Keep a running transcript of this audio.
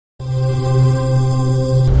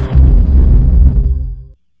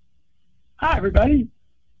everybody.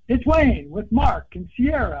 It's Wayne with Mark and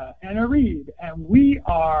Sierra and Arib, and we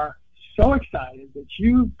are so excited that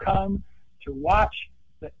you've come to watch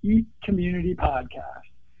the Eat Community podcast.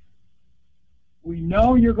 We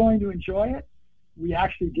know you're going to enjoy it. We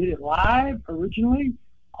actually did it live originally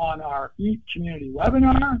on our Eat Community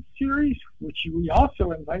webinar series, which we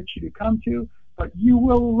also invite you to come to, but you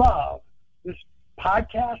will love this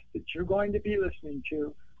podcast that you're going to be listening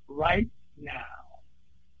to right now.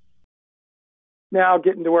 Now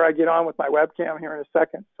getting to where I get on with my webcam here in a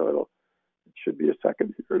second, so it should be a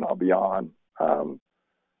second here and I'll be on.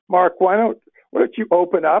 Mark, why don't you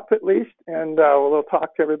open up at least and we'll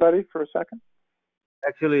talk to everybody for a second?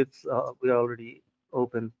 Actually, it's we're already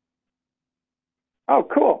open. Oh,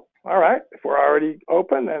 cool. All right. If we're already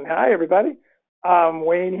open, then hi, everybody.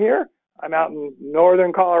 Wayne here. I'm out in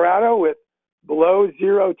northern Colorado with below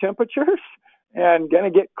zero temperatures and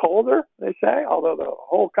going to get colder, they say, although the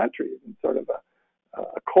whole country is in sort of a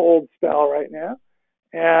cold spell right now.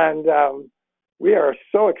 And we are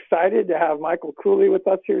so excited to have Michael Cooley with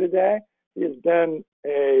us here today. He has been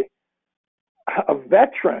a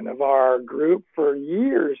veteran of our group for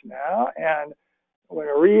years now. And when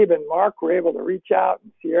Arib and Mark were able to reach out,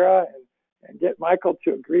 and Sierra, and get Michael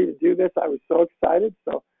to agree to do this, I was so excited.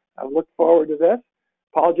 So I look forward to this.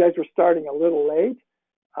 Apologize for starting a little late,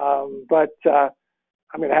 but I'm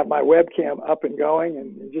going to have my webcam up and going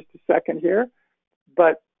in just a second here.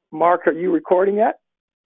 But Mark, are you recording yet?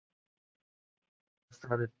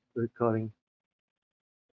 Started recording.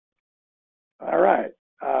 All right.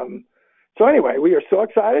 So anyway, we are so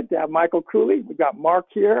excited to have Michael Cooley. We've got Mark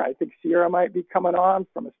here. I think Sierra might be coming on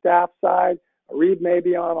from a staff side. Arib may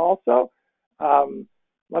be on also.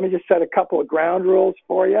 Let me just set a couple of ground rules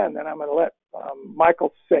for you, and then I'm going to let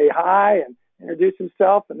Michael say hi and introduce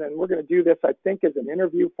himself, and then we're going to do this, I think, as an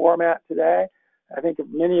interview format today. I think of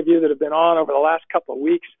many of you that have been on over the last couple of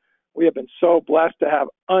weeks, we have been so blessed to have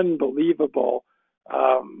unbelievable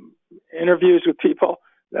interviews with people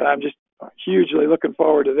that I'm just hugely looking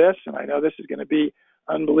forward to this, and I know this is going to be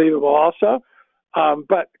unbelievable also.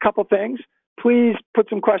 But a couple things. Please put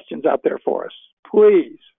some questions out there for us.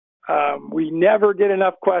 Please. We never get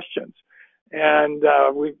enough questions. And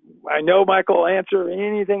I know Michael will answer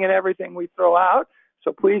anything and everything we throw out.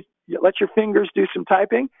 So please let your fingers do some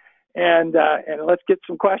typing and let's get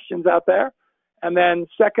some questions out there. And then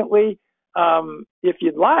secondly, if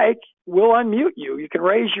you'd like, we'll unmute you. You can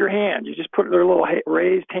raise your hand. You just put their little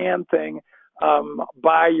raised hand thing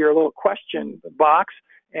by your little question box,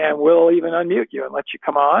 and we'll even unmute you and let you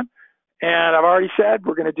come on. And I've already said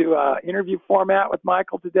we're going to do an interview format with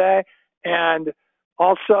Michael today. And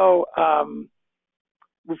also,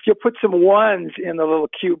 if you'll put some ones in the little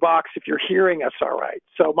cue box if you're hearing us all right.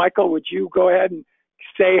 So, Michael, would you go ahead and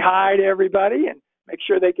say hi to everybody and make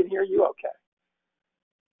sure they can hear you okay?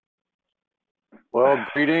 Well,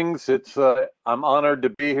 greetings. I'm honored to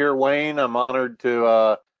be here, Wayne. I'm honored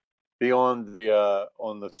to be on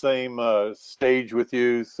the same stage with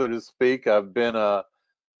you, so to speak. I've been a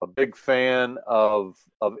big fan of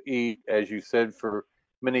EAT, as you said, for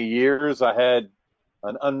many years. I had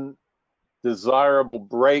an undesirable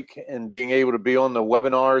break in being able to be on the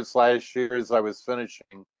webinars last year as I was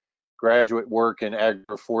finishing graduate work in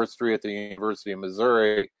agroforestry at the University of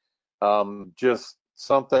Missouri. Just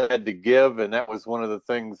something I had to give, and that was one of the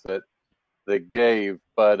things that gave.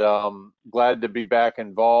 But glad to be back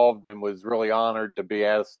involved, and was really honored to be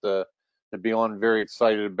asked to be on. Very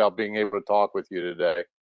excited about being able to talk with you today.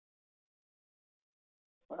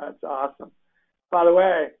 That's awesome. By the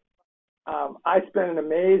way, I spent an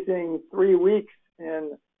amazing 3 weeks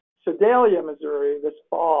in Sedalia, Missouri this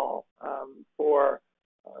fall for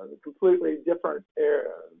a completely different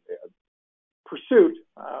pursuit.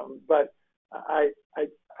 But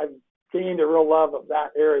I've gained a real love of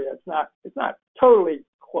that area. It's not totally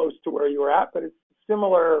close to where you were at, but it's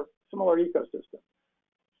similar ecosystem.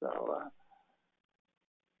 So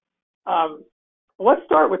let's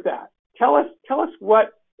start with that. Tell us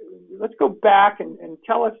let's go back and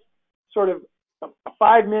tell us sort of a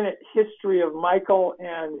 5-minute history of Michael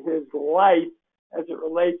and his life as it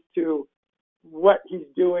relates to what he's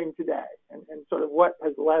doing today and sort of what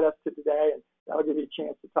has led us to today. And that'll give you a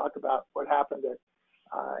chance to talk about what happened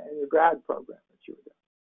in your grad program that you were doing.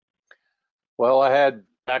 Well, I had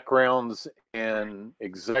backgrounds in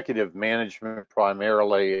executive management,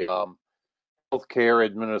 primarily healthcare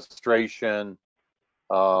administration.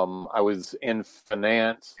 I was in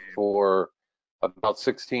finance for about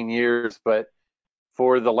 16 years, but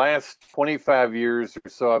for the last 25 years or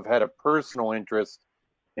so, I've had a personal interest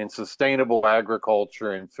in sustainable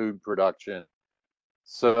agriculture and food production.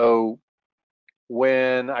 So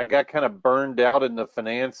when I got kind of burned out in the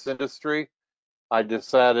finance industry, I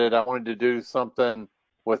decided I wanted to do something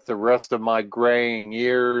with the rest of my graying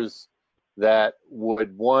years that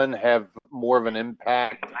would, one, have more of an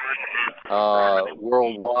impact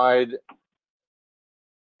worldwide,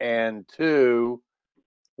 and two,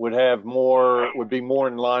 would be more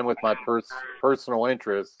in line with my personal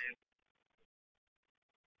interests.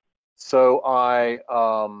 So I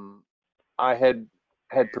had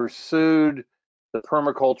pursued the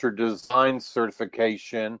permaculture design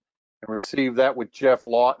certification and received that with Jeff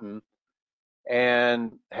Lawton,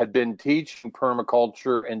 and had been teaching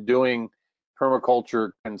permaculture and doing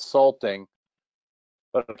permaculture consulting.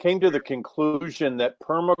 But I came to the conclusion that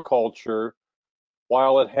permaculture,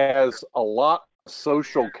 while it has a lot of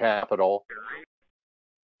social capital,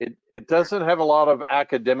 it doesn't have a lot of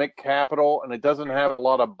academic capital, and it doesn't have a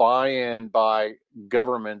lot of buy-in by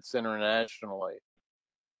governments internationally.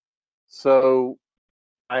 So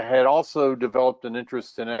I had also developed an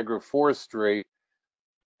interest in agroforestry,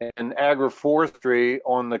 and agroforestry,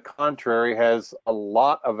 on the contrary, has a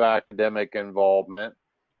lot of academic involvement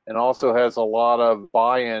and also has a lot of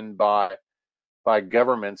buy-in by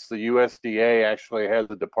governments. The USDA actually has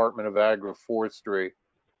a Department of Agroforestry.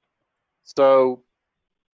 So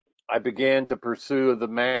I began to pursue the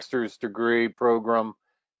master's degree program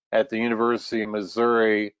at the University of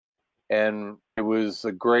Missouri, and it was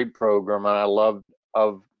a great program, and I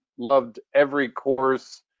loved every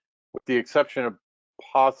course, with the exception of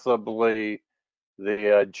possibly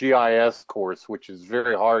the GIS course, which is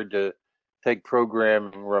very hard to take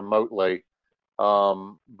programming remotely.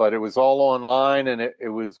 But it was all online, and it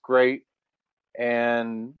was great.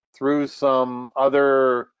 And through some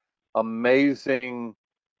other amazing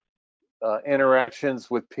interactions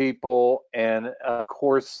with people, and a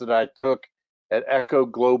course that I took at Echo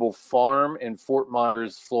Global Farm in Fort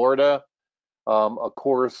Myers, Florida, a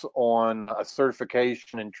course on a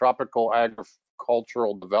certification in tropical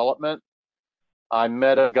agricultural development. I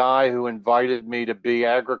met a guy who invited me to be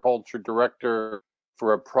agriculture director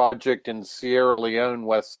for a project in Sierra Leone,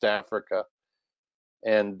 West Africa.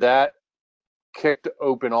 And that kicked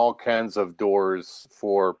open all kinds of doors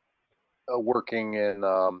for working in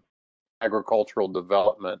agricultural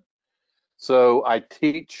development. So I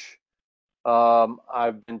teach.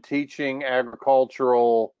 I've been teaching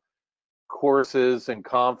agricultural courses and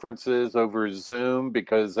conferences over Zoom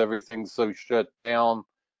because everything's so shut down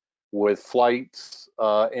with flights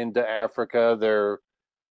into Africa. They're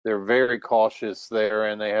very cautious there,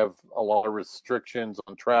 and they have a lot of restrictions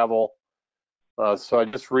on travel. So I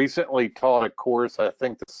just recently taught a course, I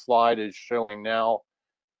think the slide is showing now,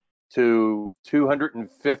 to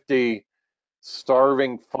 250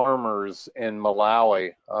 starving farmers in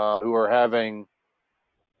Malawi who are having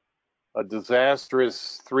a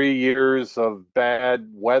disastrous 3 years of bad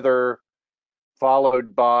weather,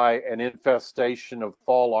 followed by an infestation of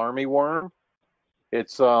fall armyworm.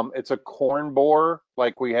 It's a corn borer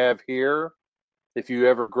like we have here. If you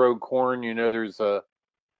ever grow corn, you know there's a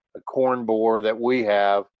corn borer that we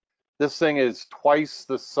have. This thing is twice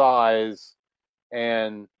the size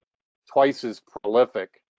and twice as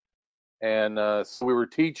prolific. And so we were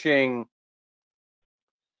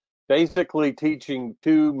basically teaching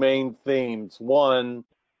two main themes. One,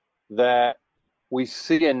 that we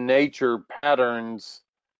see in nature patterns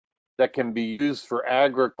that can be used for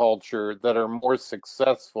agriculture that are more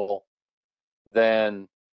successful than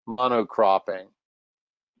monocropping.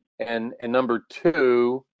 And number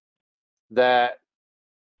two, that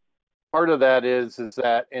part of that is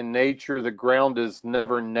that in nature, the ground is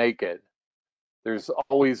never naked. There's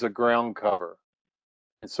always a ground cover.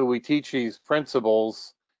 And so we teach these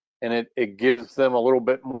principles, and it gives them a little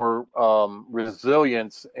bit more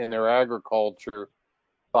resilience in their agriculture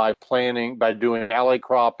by doing alley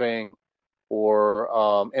cropping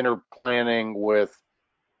or interplanting with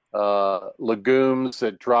legumes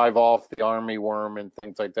that drive off the armyworm and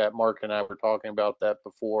things like that. Mark and I were talking about that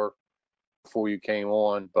before you came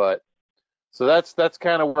on. But so that's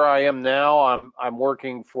kind of where I am now. I'm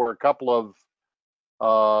working for a couple of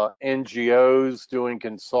NGOs, doing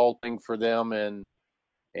consulting for them in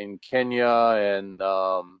Kenya, and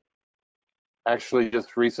actually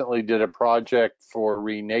just recently did a project for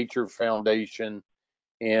Renature Foundation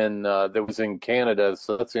that was in Canada.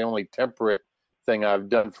 So that's the only temperate thing I've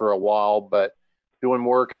done for a while, but doing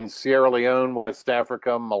work in Sierra Leone, West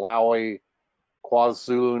Africa, Malawi,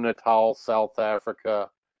 KwaZulu-Natal, South Africa.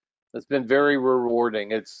 It's been very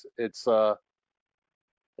rewarding. It's a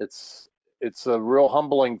real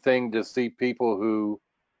humbling thing to see people who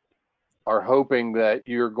are hoping that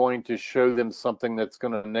you're going to show them something that's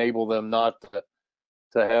going to enable them not to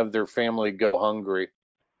to have their family go hungry.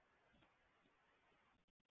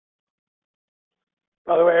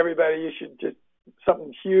 By the way, everybody, you should just,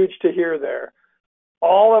 something huge to hear there.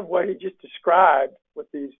 All of what he just described with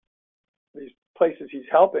these places he's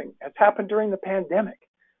helping has happened during the pandemic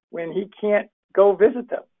when he can't go visit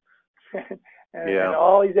them. and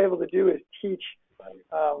all he's able to do is teach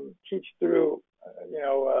through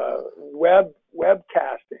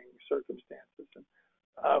webcasting circumstances.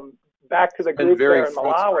 And back to the group there in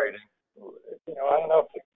Malawi, I don't know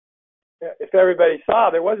if everybody saw,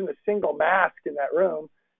 there wasn't a single mask in that room,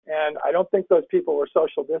 and I don't think those people were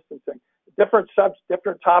social distancing. Different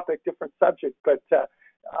topic, different subject, but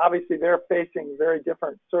obviously they're facing very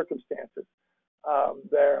different circumstances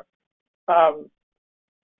there.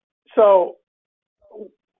 So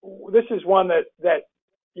this is one that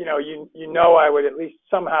I would at least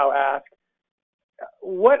somehow ask,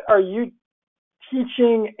 what are you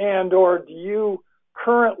teaching and or do you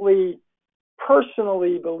currently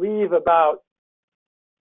personally believe about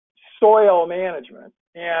soil management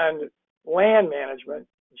and land management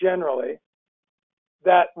generally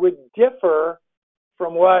that would differ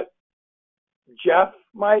from what Jeff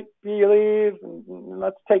might believe?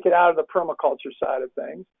 Let's take it out of the permaculture side of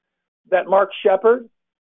things, that Mark Shepard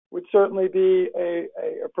would certainly be a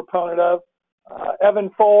proponent of. Evan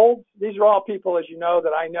Folds, these are all people, as you know,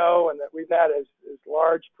 that I know and that we've had as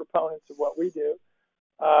large proponents of what we do.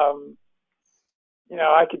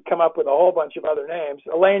 I could come up with a whole bunch of other names.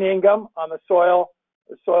 Elaine Ingham on the soil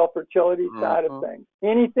fertility side of things.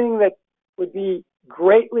 Anything that would be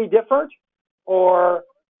greatly different, or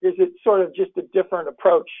is it sort of just a different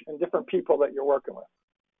approach and different people that you're working with?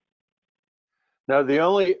 No, the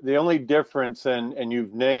only difference, and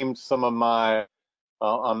you've named some of my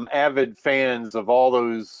I'm avid fans of all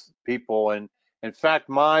those people, and in fact,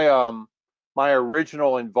 my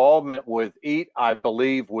original involvement with EAT, I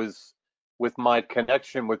believe, was with my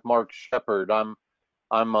connection with Mark Shepard.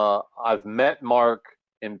 I've met Mark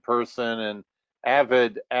in person and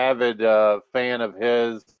avid fan of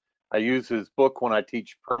his. I use his book when I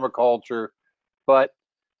teach permaculture, but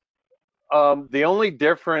the only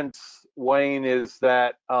difference, Wayne, is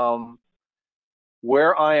that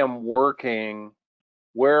where I am working,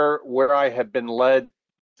 where I have been led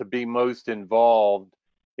to be most involved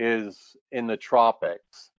is in the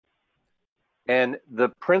tropics. And the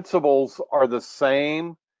principles are the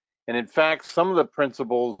same. And in fact, some of the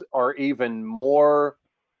principles are even more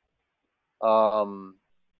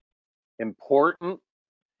important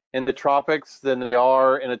in the tropics than they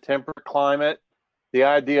are in a temperate climate. The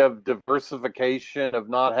idea of diversification, of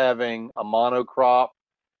not having a monocrop,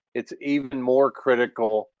 it's even more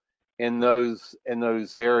critical in those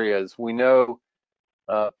areas. We know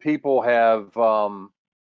people have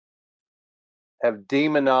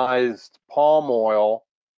demonized palm oil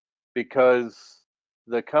because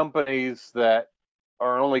the companies that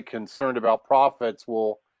are only concerned about profits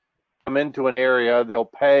will come into an area, they'll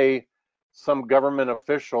pay some government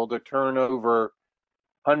official to turn over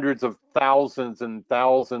hundreds of thousands and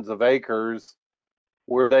thousands of acres,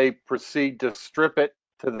 where they proceed to strip it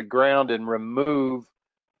to the ground and remove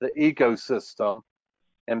the ecosystem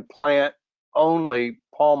and plant only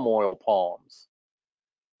palm oil palms.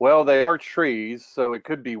 Well, they are trees, so it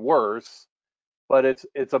could be worse, but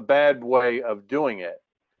it's a bad way of doing it.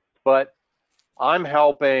 But I'm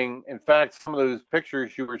helping. In fact, some of those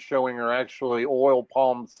pictures you were showing are actually oil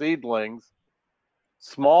palm seedlings.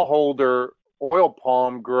 Smallholder oil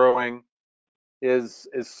palm growing is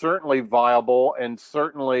certainly viable and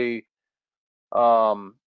certainly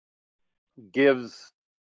gives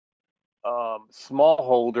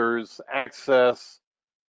smallholders access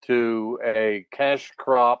to a cash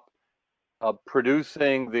crop.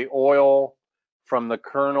 Producing the oil from the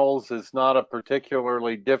kernels is not a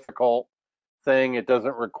particularly difficult thing. It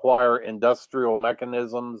doesn't require industrial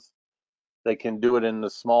mechanisms. They can do it in the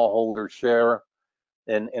smallholder share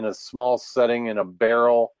in a small setting in a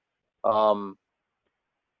barrel, and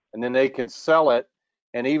then they can sell it.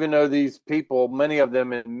 And even though these people, many of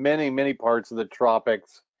them in many parts of the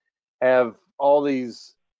tropics, have all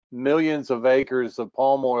these millions of acres of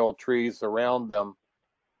palm oil trees around them,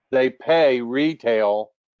 they pay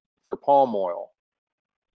retail for palm oil.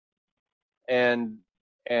 And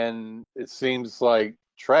it seems like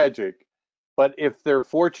tragic, but if they're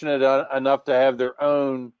fortunate enough to have their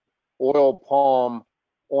own oil palm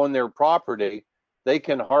on their property, they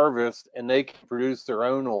can harvest and they can produce their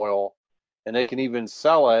own oil, and they can even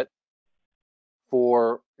sell it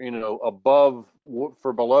for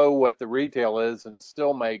below what the retail is and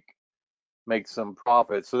still make some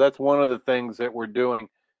profit. So that's one of the things that we're doing.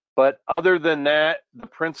 But other than that, the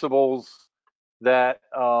principles that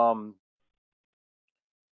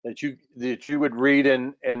that you would read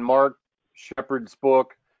in Mark Shepard's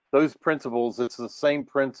book. Those principles, it's the same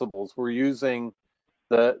principles. We're using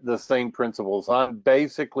the same principles. I'm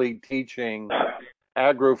basically teaching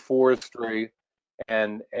agroforestry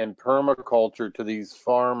and permaculture to these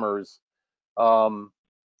farmers.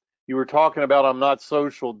 You were talking about I'm not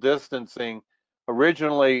social distancing.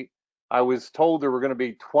 Originally, I was told there were going to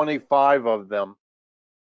be 25 of them.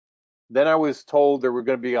 Then I was told there were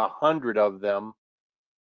going to be 100 of them.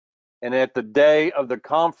 And at the day of the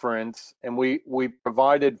conference, and we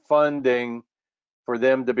provided funding for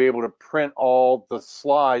them to be able to print all the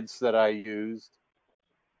slides that I used.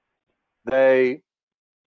 They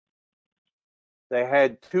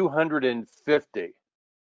had 250,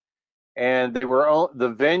 and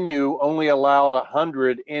the venue only allowed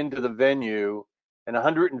 100 into the venue, and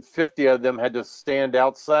 150 of them had to stand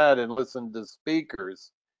outside and listen to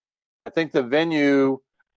speakers. I think the venue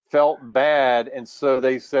felt bad, and so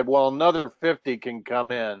they said, well, another 50 can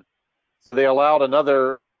come in. So they allowed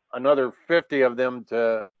another 50 of them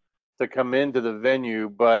to come into the venue.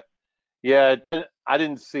 But yeah, I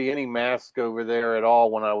didn't see any mask over there at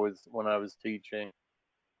all when I was teaching.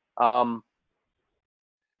 But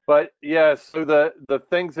yeah, so the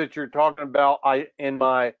things that you're talking about, in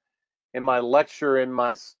my lecture, in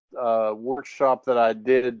my workshop that I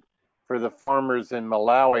did for the farmers in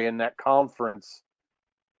Malawi in that conference,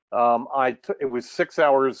 it was 6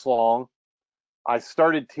 hours long. I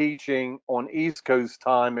started teaching on East Coast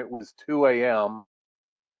time. It was 2 a.m.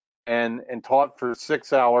 and taught for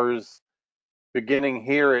 6 hours, beginning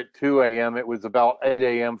here at 2 a.m. It was about 8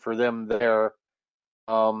 a.m. for them there.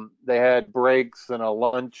 They had breaks and a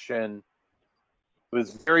lunch, and it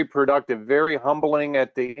was very productive, very humbling.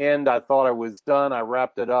 At the end, I thought I was done. I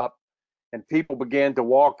wrapped it up, and people began to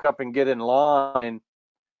walk up and get in line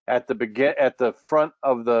at the front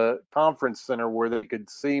of the conference center where they could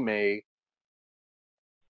see me.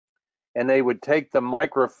 And they would take the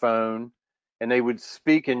microphone and they would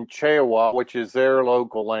speak in Chewa, which is their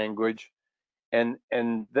local language, and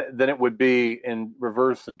then it would be in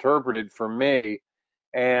reverse interpreted for me.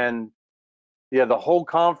 And yeah, the whole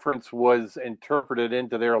conference was interpreted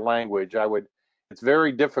into their language. It's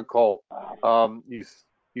very difficult.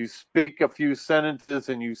 You speak a few sentences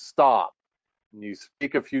and you stop, and you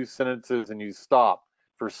speak a few sentences and you stop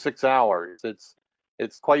for 6 hours. It's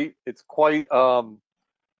quite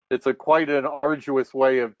an arduous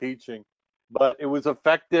way of teaching, but it was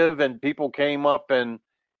effective, and people came up and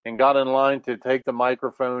got in line to take the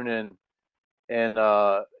microphone and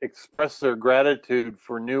express their gratitude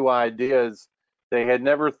for new ideas. They had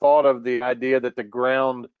never thought of the idea that the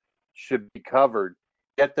ground should be covered.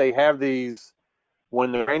 Yet they have these,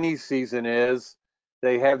 when the rainy season is,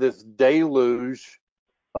 they have this deluge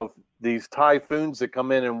of these typhoons that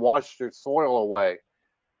come in and wash their soil away.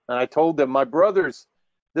 And I told them, my brothers,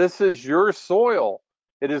 this is your soil.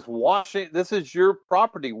 This is your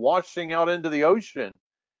property washing out into the ocean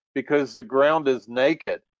because the ground is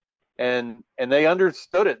naked. And they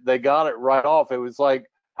understood it. They got it right off. It was like,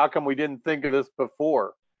 how come we didn't think of this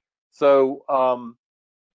before? So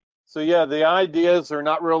yeah, the ideas are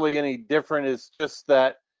not really any different. It's just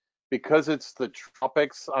that because it's the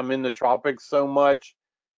tropics, I'm in the tropics so much,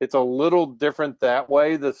 it's a little different that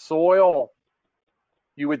way. The soil,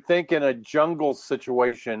 you would think in a jungle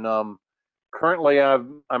situation. Currently,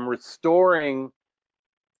 I'm restoring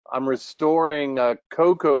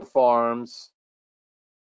cocoa farms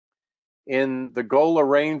in the Gola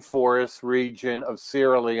rainforest region of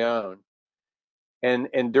Sierra Leone,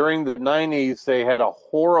 and during the 90s they had a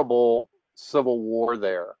horrible civil war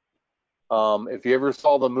there. If you ever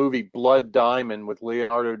saw the movie Blood Diamond with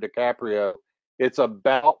Leonardo DiCaprio, it's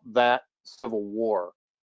about that civil war.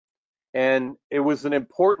 And it was an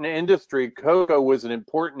important industry. Cocoa was an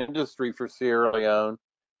important industry for Sierra Leone.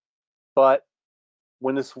 But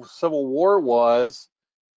when this civil war was,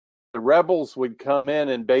 the rebels would come in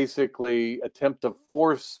and basically attempt to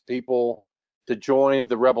force people to join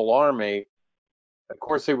the rebel army. Of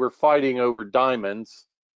course, they were fighting over diamonds.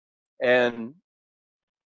 And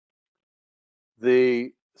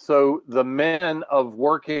so the men of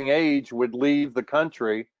working age would leave the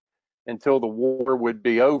country until the war would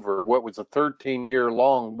be over, what was a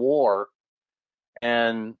 13-year-long war,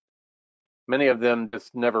 and many of them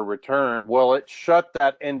just never returned. Well, it shut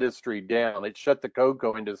that industry down. It shut the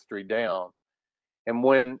cocoa industry down. And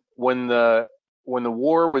when the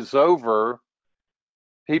war was over,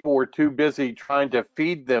 people were too busy trying to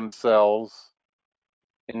feed themselves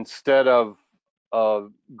instead of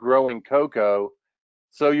growing cocoa.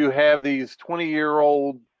 So you have these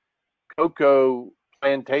 20-year-old cocoa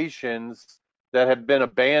plantations that have been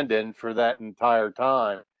abandoned for that entire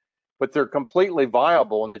time. But they're completely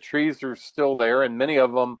viable, and the trees are still there, and many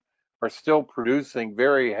of them are still producing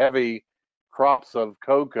very heavy crops of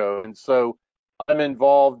cocoa. And so I'm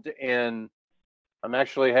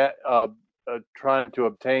actually trying to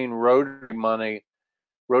obtain Rotary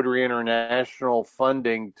International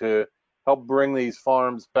funding to help bring these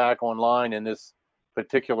farms back online in this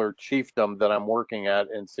particular chiefdom that I'm working at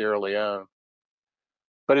in Sierra Leone.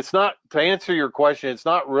 But it's not, to answer your question, it's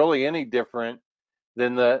not really any different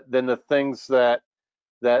than the things that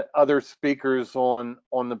other speakers on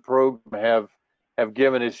the program have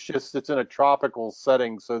given. It's just it's in a tropical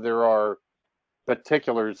setting, so there are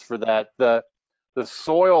particulars for that. The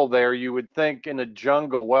soil there, you would think in a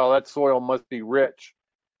jungle, well, that soil must be rich,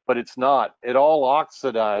 but it's not. It all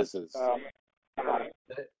oxidizes.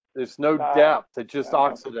 There's no depth. It just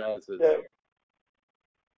oxidizes.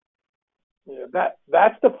 Yeah,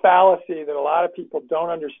 that's the fallacy that a lot of people don't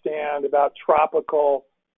understand about tropical,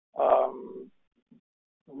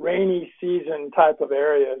 rainy season type of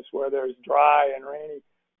areas where there's dry and rainy.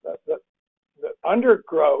 The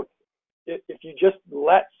undergrowth, if you just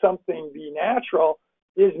let something be natural,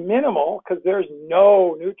 is minimal because there's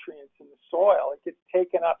no nutrients in the soil. It gets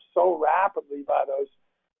taken up so rapidly by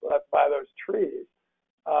those trees,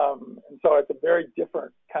 and so it's a very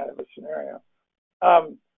different kind of a scenario.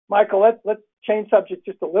 Michael, let's change subject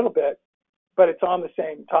just a little bit, but it's on the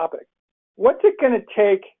same topic. What's it going to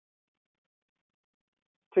take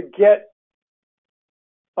to get,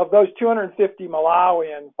 of those 250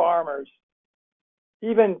 Malawian farmers,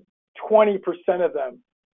 even 20% of them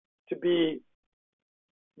to be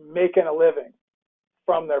making a living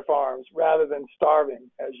from their farms rather than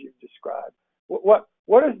starving, as you've described? What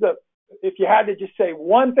is the, if you had to just say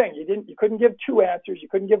one thing, you couldn't give two answers, you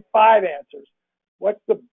couldn't give five answers, what's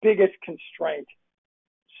the biggest constraint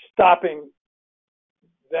stopping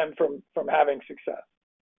them from having success?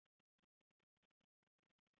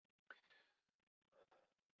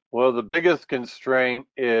 Well, the biggest constraint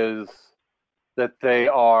is that they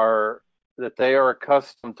are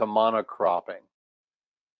accustomed to monocropping,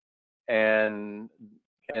 and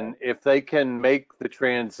if they can make the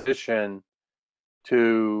transition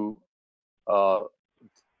to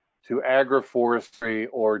agroforestry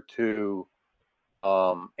or to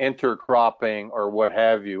intercropping or what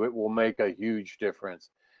have you, it will make a huge difference.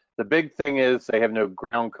 The big thing is they have no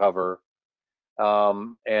ground cover,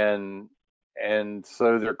 and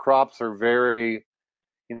so their crops are very,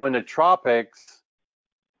 in the tropics,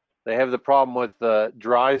 they have the problem with the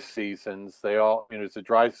dry seasons. It's a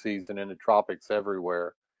dry season in the tropics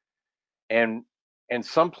everywhere. And in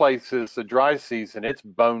some places, the dry season, it's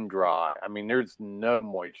bone dry. I mean, there's no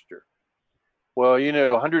moisture. Well,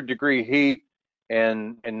 100-degree heat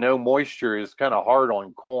and no moisture is kind of hard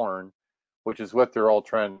on corn, which is what they're all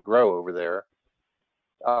trying to grow over there.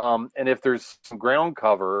 And if there's some ground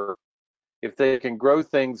cover, if they can grow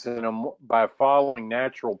things by following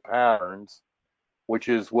natural patterns, which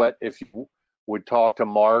is what, if you would talk to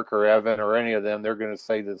Mark or Evan or any of them, they're going to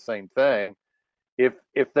say the same thing.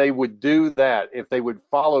 If they would do that, if they would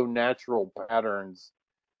follow natural patterns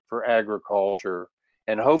for agriculture,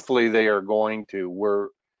 and hopefully they are going to, we're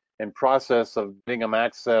in process of getting them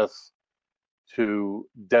access to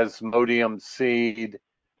desmodium seed.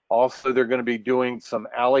 Also, they're going to be doing some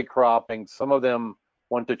alley cropping. Some of them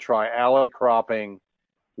want to try alley cropping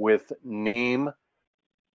with neem.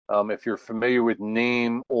 If you're familiar with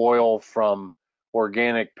neem oil from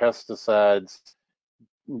organic pesticides,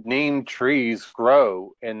 neem trees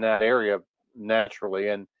grow in that area naturally,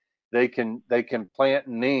 and they can plant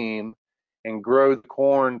neem and grow the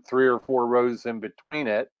corn 3 or 4 rows in between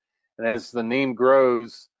it. And as the neem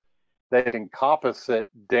grows, they can coppice it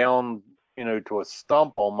down, to a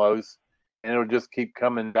stump almost, and it'll just keep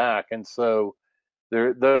coming back. And so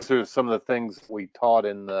those are some of the things we taught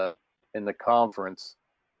in the conference.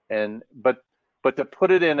 But to put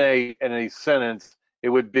it in a sentence, it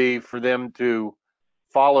would be for them to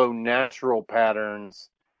follow natural patterns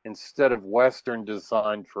instead of Western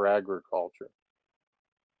design for agriculture.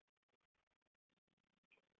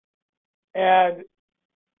 And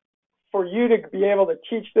for you to be able to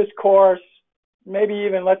teach this course, maybe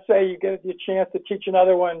even, let's say you get the chance to teach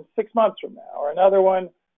another one 6 months from now or another one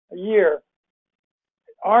a year,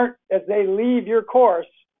 as they leave your course,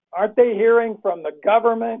 aren't they hearing from the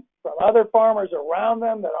government, from other farmers around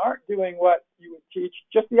them that aren't doing what you would teach,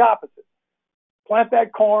 just the opposite? Plant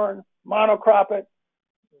that corn, monocrop it.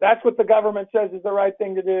 That's what the government says is the right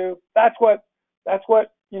thing to do. That's what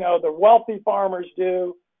the wealthy farmers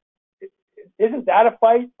do. Isn't that a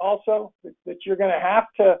fight also, that you're going to have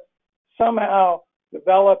to somehow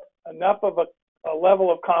develop enough of a a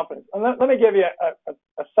level of confidence. And let me give you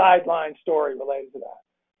a sideline story related to that.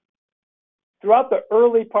 Throughout the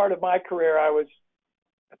early part of my career, I was,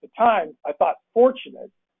 at the time, I thought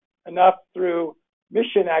fortunate enough through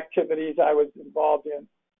mission activities I was involved in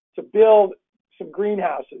to build some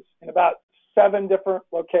greenhouses in about 7 different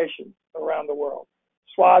locations around the world.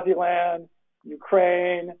 Swaziland,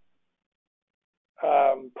 Ukraine,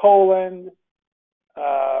 Poland,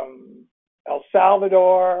 El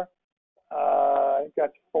Salvador, I think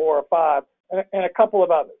that's 4 or 5, and a couple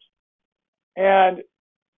of others. And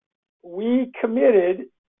we committed,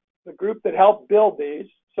 the group that helped build these,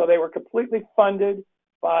 so they were completely funded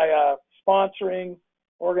by a sponsoring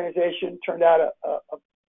organization, turned out a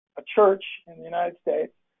church in the United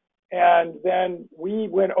States. And then we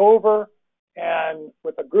went over, and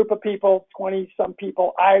with a group of people, 20-some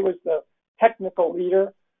people, I was the technical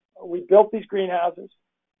leader. We built these greenhouses.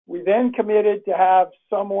 We then committed to have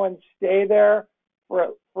someone stay there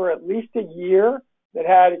for at least a year that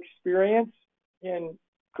had experience in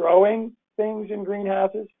growing things in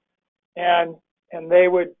greenhouses, and they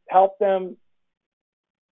would help them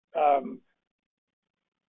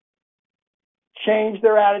change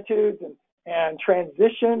their attitudes and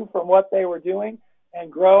transition from what they were doing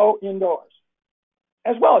and grow indoors,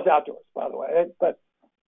 as well as outdoors, by the way. But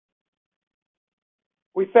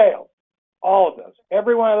we failed, all of those.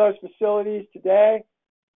 Every one of those facilities today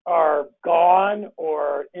are gone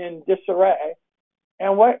or in disarray.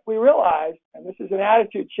 And what we realized, and this is an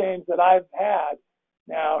attitude change that I've had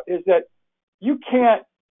now, is that you can't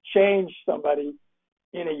change somebody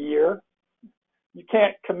in a year. You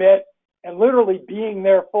can't commit and literally being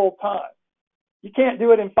there full time. You can't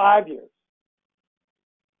do it in 5 years.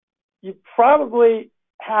 You probably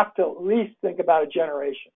have to at least think about a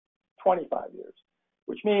generation, 25 years,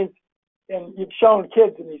 which means, and you've shown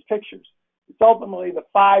kids in these pictures, it's ultimately the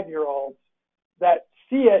 5-year-olds that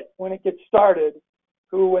see it when it gets started,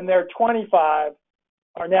 who when they're 25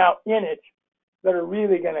 are now in it, that are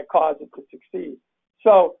really going to cause it to succeed.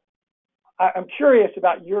 So I'm curious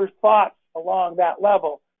about your thoughts along that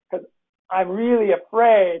level, because I'm really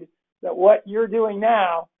afraid that what you're doing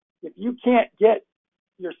now, if you can't get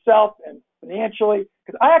yourself and financially,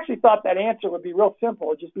 because I actually thought that answer would be real simple,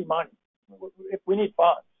 it'd just be money. If we need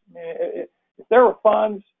funds. I mean, if there were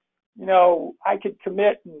funds, you know, I could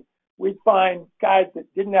commit and we'd find guys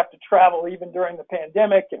that didn't have to travel even during the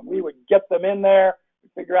pandemic, and we would get them in there,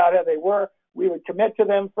 figure out how they were. We would commit to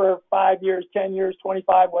them for 5 years, 10 years,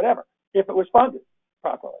 25, whatever, if it was funded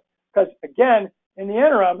properly. Because again, in the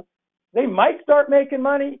interim, they might start making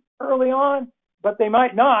money early on, but they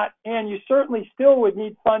might not. And you certainly still would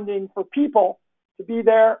need funding for people to be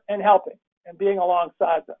there and helping and being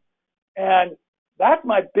alongside them. And that's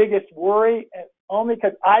my biggest worry, and only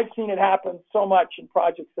because I've seen it happen so much in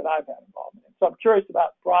projects that I've had involvement in. So I'm curious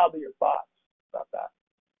about broadly your thoughts about that.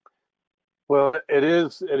 Well, it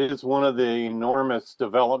is one of the enormous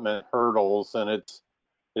development hurdles, and it's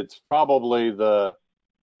probably the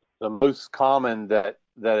most common that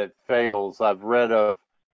it fails. I've read of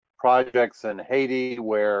projects in Haiti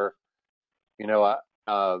where, you know,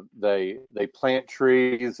 they plant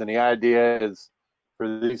trees, and the idea is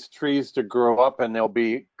for these trees to grow up, and they'll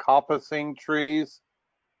be coppicing trees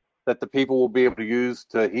that the people will be able to use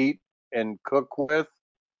to heat and cook with.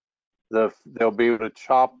 They'll be able to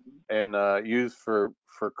chop and use for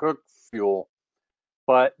cook fuel.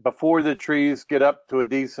 But before the trees get up to a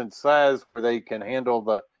decent size where they can handle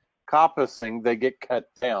the coppicing, they get cut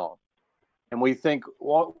down. And we think,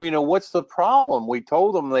 well, you know, what's the problem? We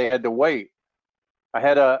told them they had to wait. I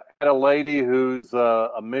had a lady who's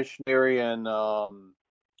a missionary in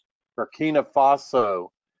Burkina Faso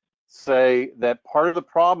say that part of the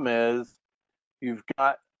problem is you've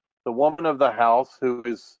got the woman of the house who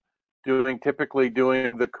is typically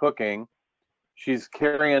doing the cooking. She's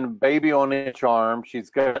carrying baby on each arm. She's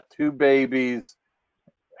got 2 babies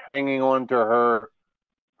hanging onto her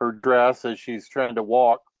dress as she's trying to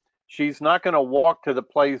walk. She's not going to walk to the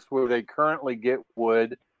place where they currently get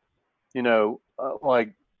wood, you know,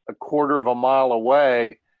 like a quarter of a mile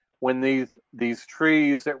away, when these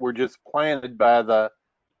trees that were just planted by the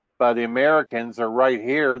Americans are right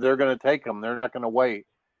here. They're going to take them. They're not going to wait.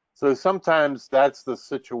 So sometimes that's the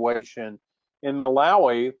situation. In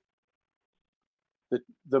Malawi,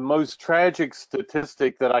 the most tragic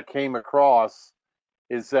statistic that I came across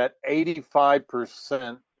is that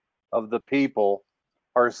 85% of the people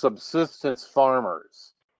are subsistence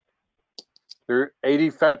farmers.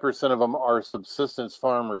 85% of them are subsistence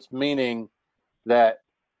farmers, meaning that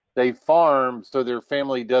they farm so their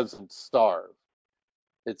family doesn't starve.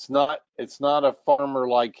 It's not a farmer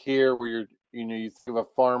like here where you think of a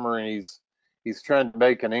farmer and He's trying to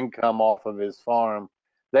make an income off of his farm.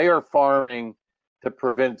 They are farming to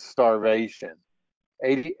prevent starvation,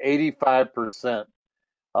 85%.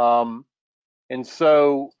 And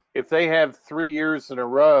so if they have 3 years in a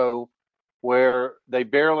row where they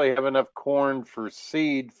barely have enough corn for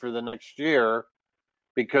seed for the next year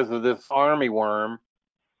because of this army worm,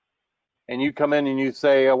 and you come in and you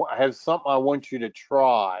say, I have something I want you to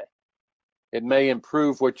try, it may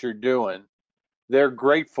improve what you're doing. They're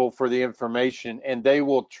grateful for the information and they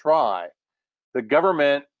will try. The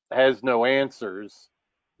government has no answers.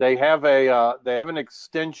 They have an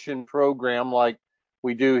extension program like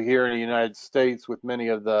we do here in the United States, with many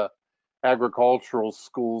of the agricultural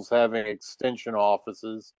schools having extension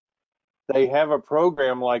offices. They have a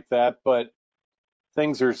program like that, but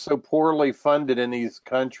things are so poorly funded in these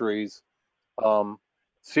countries.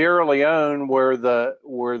 Sierra Leone, where the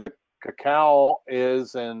cacao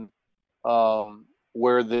is, and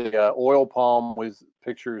where the oil palm was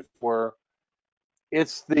pictures were,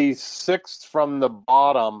 it's the 6th from the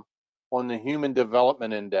bottom on the Human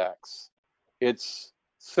Development Index. It's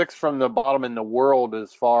 6th from the bottom in the world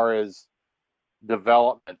as far as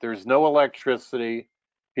development. There's no electricity.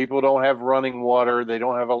 People don't have running water. They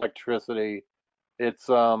don't have electricity. It's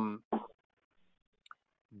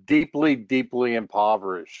deeply, deeply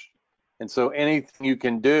impoverished. And so anything you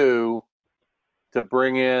can do to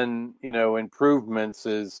bring in, improvements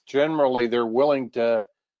is generally they're willing to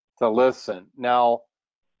listen. Now,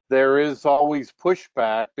 there is always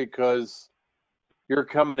pushback because you're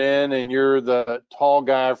coming in and you're the tall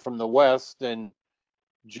guy from the West, and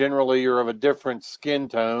generally you're of a different skin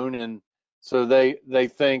tone, and so they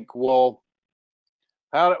think, well,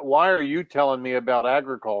 why are you telling me about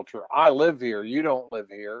agriculture? I live here, you don't live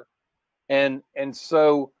here. And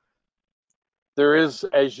so there is,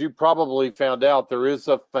 as you probably found out, there is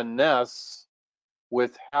a finesse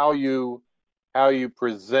with how you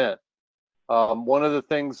present. One of the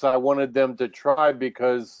things I wanted them to try,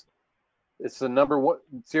 because it's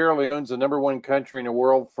Sierra Leone's the #1 country in the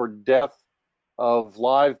world for death of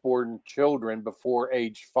live-born children before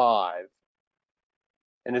age 5.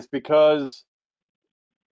 And it's because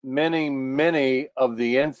many of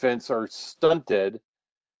the infants are stunted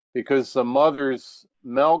because the mother's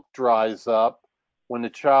milk dries up when the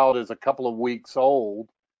child is a couple of weeks old,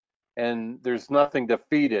 and there's nothing to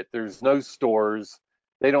feed it. There's no stores.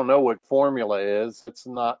 They don't know what formula is. It's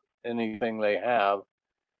not anything they have.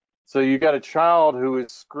 So you got a child who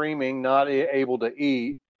is screaming, not able to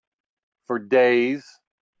eat for days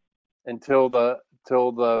until the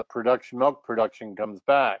milk production comes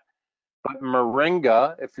back. But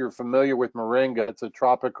moringa, if you're familiar with moringa, it's a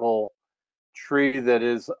tropical tree that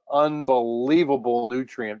is unbelievable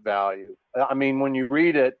nutrient value. I mean, when you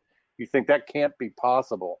read it, you think that can't be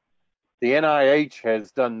possible. The NIH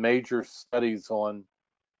has done major studies on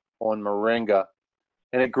moringa,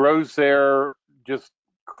 and it grows there just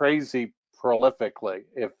crazy prolifically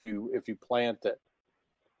if you plant it.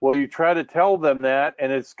 Well, you try to tell them that,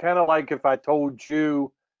 and it's kind of like if I told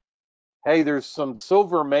you, hey, there's some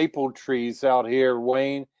silver maple trees out here,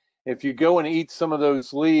 Wayne. If you go and eat some of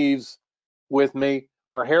those leaves with me,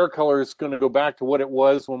 our hair color is going to go back to what it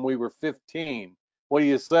was when we were 15. What do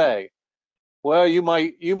you say? Well, you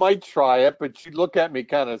might try it, but you'd look at me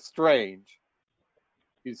kind of strange.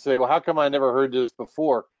 You'd say, well, how come I never heard this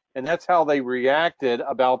before? And that's how they reacted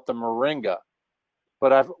about the moringa.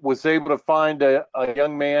 But I was able to find a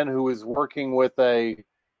young man who was working with a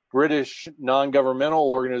British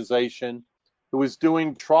non-governmental organization who was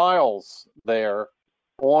doing trials there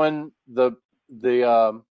on the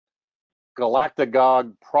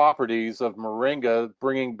galactagogue properties of moringa,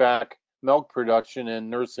 bringing back milk production and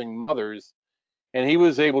nursing mothers. And he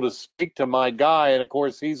was able to speak to my guy, and of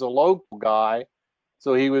course he's a local guy,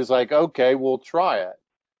 so he was like, okay, we'll try it.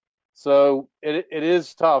 So it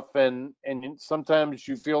is tough, and sometimes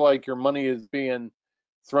you feel like your money is being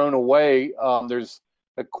thrown away. There's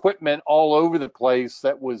equipment all over the place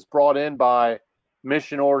that was brought in by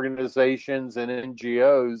mission organizations and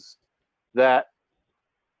NGOs that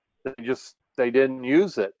they didn't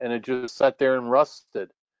use it, and it just sat there and rusted.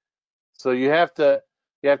 So you have to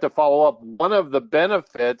follow up. One of the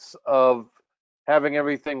benefits of having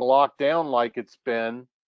everything locked down like it's been,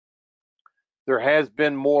 there has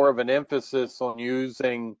been more of an emphasis on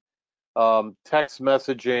using text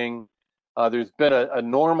messaging. There's been a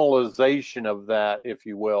normalization of that, if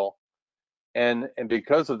you will, and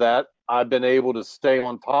because of that, I've been able to stay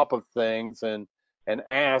on top of things and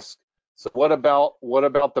ask. So what about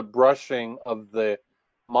the brushing of the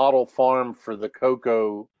model farm for the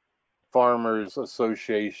Cocoa Farmers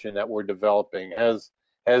Association that we're developing? Has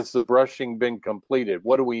the brushing been completed?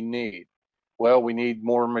 What do we need? well, we need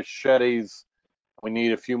more machetes. We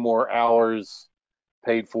need a few more hours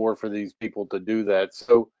paid for these people to do that.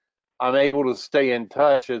 So I'm able to stay in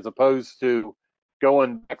touch as opposed to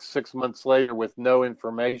going back 6 months later with no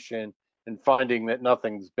information and finding that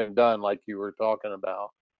nothing's been done, like you were talking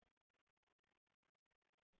about.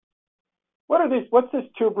 What are these? What's this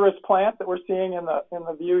tuberous plant that we're seeing in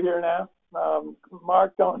the view here now?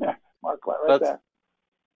 Mark, don't there. Mark, right there.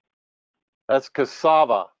 That's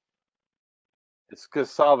cassava. It's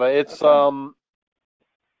cassava. It's okay.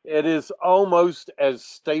 It is almost as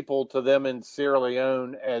staple to them in Sierra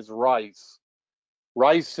Leone as rice.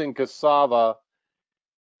 Rice and cassava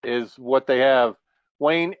is what they have.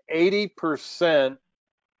 Wayne, 80%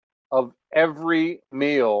 of every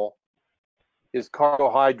meal is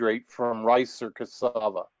carbohydrate from rice or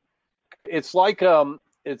cassava. It's like an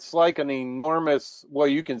enormous, well,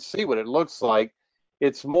 you can see what it looks like.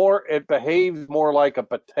 It behaves more like a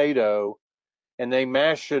potato, and they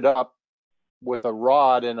mash it up with a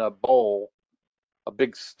rod in a bowl, a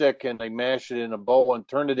big stick, and they mash it in a bowl and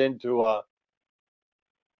turn it into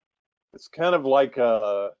it's kind of like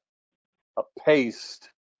a paste,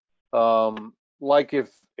 like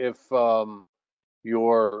if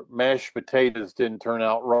your mashed potatoes didn't turn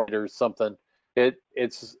out right or something.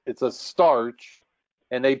 It's a starch,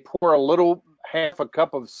 and they pour a little half a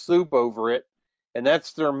cup of soup over it, and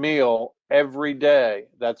that's their meal every day.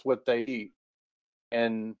 That's what they eat,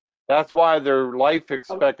 and that's why their life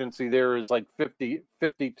expectancy there is like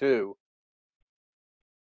 52.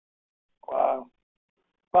 Wow.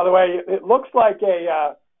 By the way, it looks like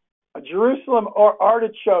a Jerusalem or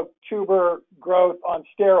artichoke tuber growth on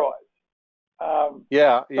steroids. So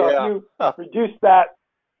if you reduce that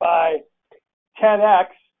by 10x,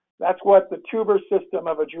 that's what the tuber system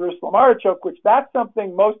of a Jerusalem artichoke, which that's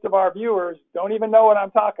something most of our viewers don't even know what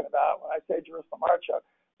I'm talking about when I say Jerusalem artichoke,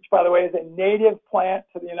 which, by the way, is a native plant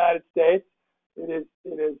to the United States. It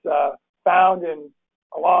is found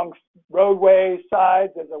along roadway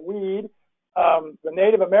sides as a weed. The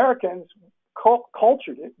Native Americans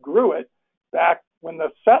cultured it, grew it back when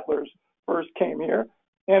the settlers first came here,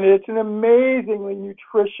 and it's an amazingly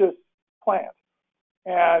nutritious plant.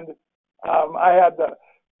 And I had the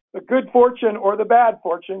good fortune or the bad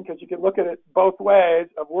fortune, because you could look at it both ways,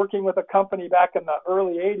 of working with a company back in the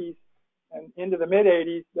early 80s and into the mid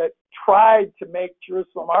 80s that tried to make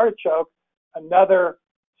Jerusalem artichoke another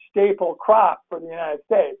staple crop for the United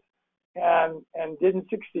States, and didn't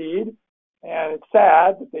succeed. And it's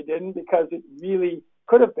sad that they didn't, because it really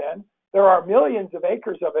could have been. There are millions of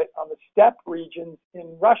acres of it on the steppe regions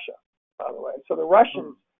in Russia, by the way. So the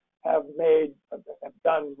Russians have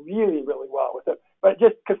done really, really well with it. But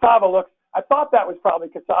just cassava I thought that was probably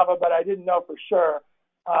cassava, but I didn't know for sure.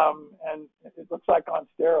 And it looks like on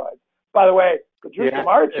steroids. By the way, the Jerusalem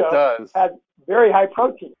artichoke has very high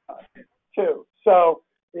protein too. So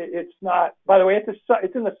it's not, by the way,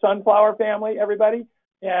 it's in the sunflower family, everybody.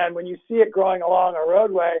 And when you see it growing along a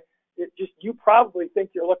roadway, you probably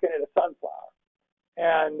think you're looking at a sunflower,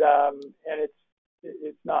 and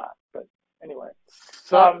it's not. But anyway,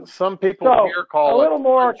 some people here call a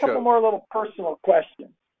couple more little personal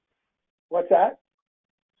questions. What's that?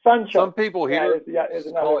 Sunchoke. Some people here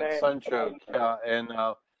call it sunchoke. Yeah, and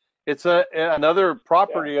it's another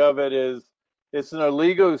property of it is it's an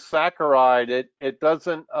oligosaccharide. It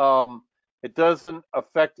doesn't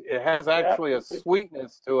affect. It has actually a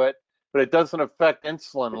sweetness to it, but it doesn't affect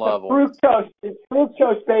insulin levels. It's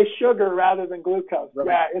fructose-based sugar rather than glucose.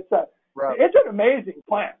 Right. Yeah, it's an amazing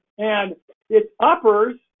plant, and its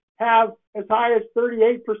uppers have as high as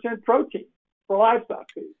 38% protein for livestock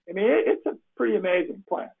feed. I mean, it's a pretty amazing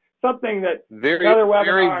plant. Something that another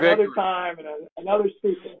webinar, another time, and another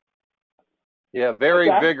speaker. Yeah, very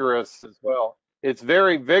vigorous as well. It's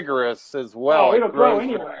very vigorous as well. Oh, it'll grow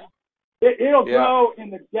anywhere. It'll grow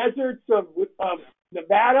in the deserts of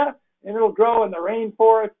Nevada, and it'll grow in the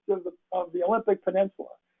rainforests of the Olympic Peninsula.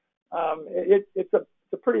 It's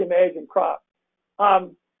a pretty amazing crop.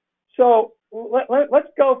 So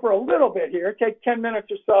let's go for a little bit here, take 10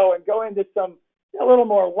 minutes or so, and go into a little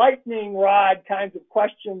more lightning rod kinds of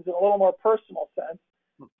questions in a little more personal sense.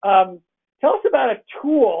 Tell us about a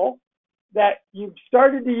tool that you've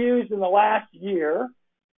started to use in the last year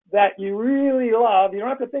that you really love. You don't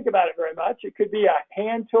have to think about it very much. It could be a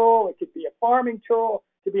hand tool, it could be a farming tool,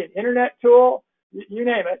 it could be an internet tool, you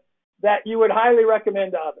name it, that you would highly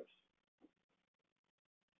recommend to others.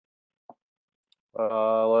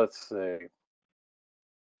 Let's see.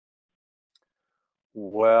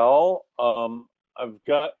 Well, I've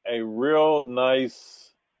got a real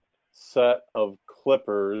nice set of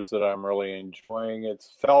clippers that I'm really enjoying.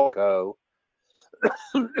 It's Felco.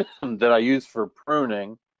 that I use for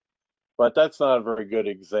pruning, but that's not a very good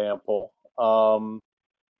example. Of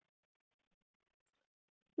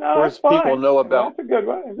No, course, that's fine. people know about That's a good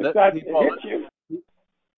one. If it hits you.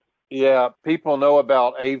 yeah, people know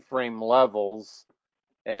about A-frame levels,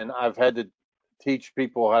 and I've had to teach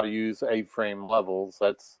people how to use A-frame levels.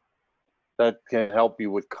 That can help you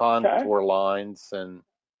with contour lines and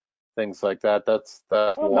things like that. That's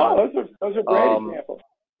one. No, those are great examples.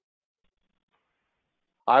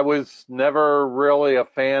 I was never really a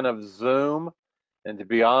fan of Zoom, and to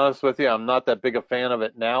be honest with you, I'm not that big a fan of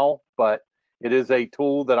it now, but it is a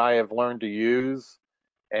tool that I have learned to use,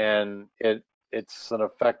 and it's an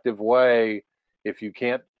effective way. If you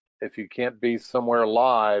can't be somewhere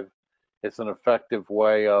live, it's an effective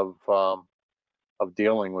way of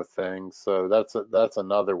dealing with things. So that's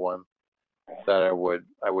another one that I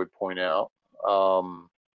would point out.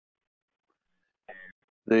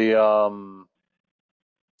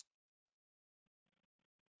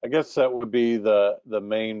 I guess that would be the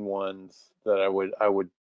main ones that I would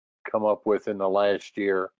come up with in the last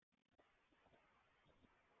year.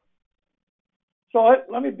 So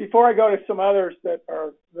let me, before I go to some others that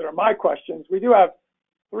are my questions, we do have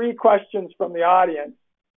 3 questions from the audience.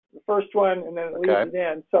 The first one, and then it leads it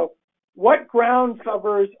in. So, what ground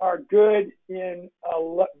covers are good in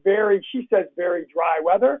she says very dry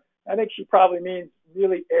weather? I think she probably means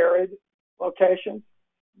really arid locations.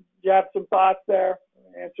 Do you have some thoughts there?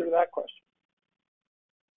 Answer to that question.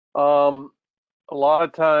 A lot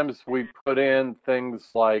of times we put in things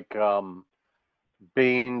like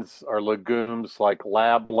beans or legumes like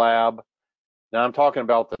lab. Now I'm talking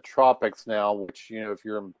about the tropics now, which, if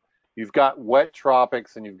you've got wet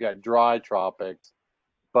tropics and you've got dry tropics,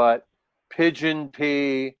 but pigeon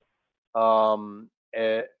pea,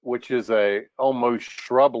 which is a almost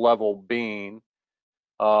shrub level bean,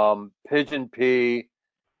 pigeon pea,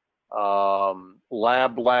 lab,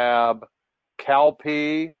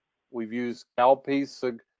 cowpea. We've used cowpea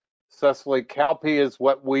successfully. Cowpea is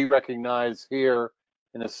what we recognize here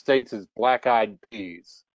in the States as black-eyed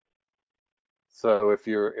peas. So if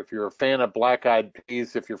you're a fan of black-eyed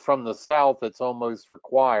peas, if you're from the South, it's almost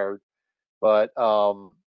required, but the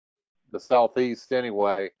Southeast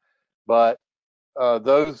anyway. But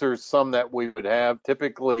those are some that we would have.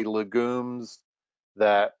 Typically legumes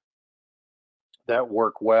that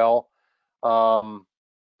work well.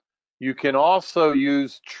 You can also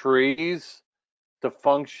use trees to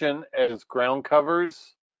function as ground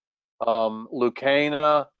covers.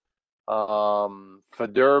 Leucaena,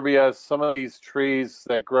 Faderbia, some of these trees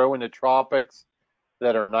that grow in the tropics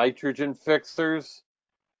that are nitrogen fixers,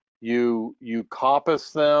 you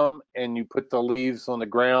coppice them and you put the leaves on the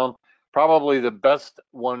ground. Probably the best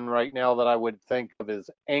one right now that I would think of is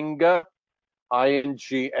Inga,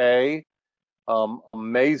 INGA.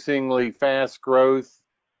 Amazingly fast growth.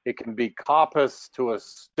 It can be coppiced to a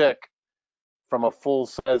stick from a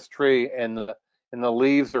full-size tree, and the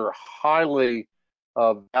leaves are highly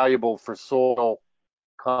valuable for soil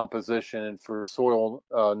composition and for soil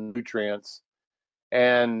nutrients.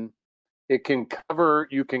 And you can cover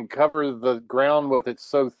the ground with it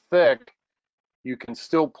so thick you can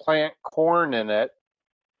still plant corn in it,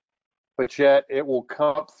 but yet it will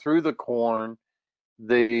come up through the corn.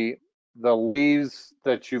 The leaves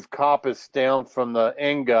that you've coppiced down from the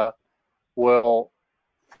Inga will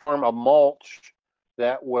form a mulch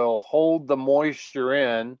that will hold the moisture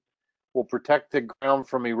in, will protect the ground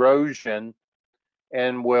from erosion,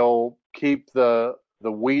 and will keep the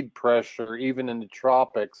weed pressure, even in the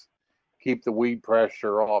tropics, keep the weed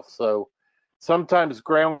pressure off. So sometimes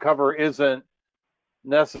ground cover isn't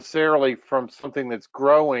necessarily from something that's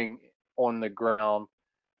growing on the ground.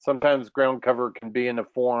 Sometimes ground cover can be in the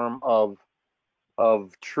form of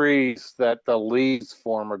trees that the leaves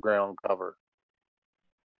form a ground cover.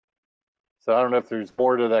 So I don't know if there's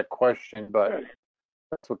more to that question, but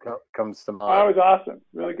that's what comes to mind. That was awesome.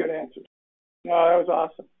 Really good answers. No, that was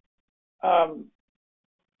awesome.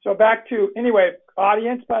 So back to, anyway,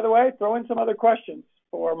 audience, by the way, throw in some other questions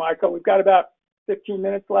for Michael. We've got about 15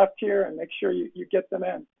 minutes left here, and make sure you get them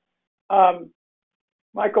in.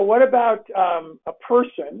 Michael, what about a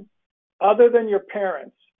person other than your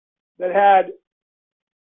parents that had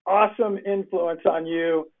awesome influence on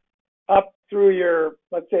you up through your,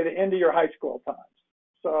 let's say, the end of your high school times?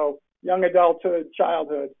 So young adulthood,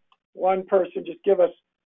 childhood. One person, just give us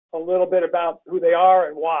a little bit about who they are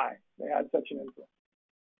and why they had such an influence.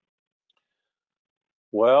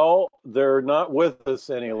 Well, they're not with us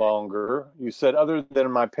any longer. You said other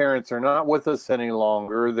than my parents are not with us any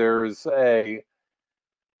longer. There's a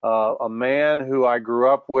man who I grew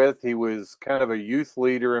up with. He was kind of a youth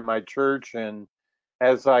leader in my church, and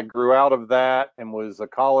as I grew out of that and was a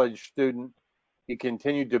college student, he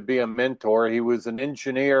continued to be a mentor. He was an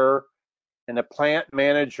engineer and a plant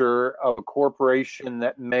manager of a corporation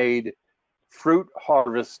that made fruit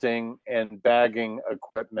harvesting and bagging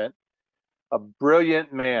equipment. A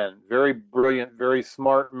brilliant man, very brilliant, very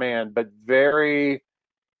smart man, but very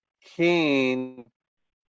keen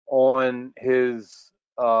on his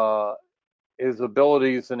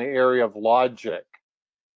abilities in the area of logic,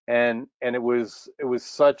 and it was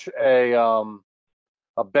such a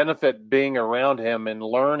benefit being around him and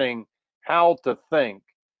learning how to think.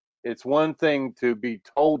 It's one thing to be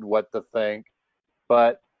told what to think,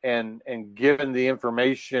 but and given the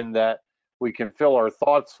information that we can fill our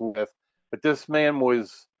thoughts with, but this man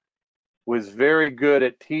was very good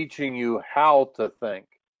at teaching you how to think,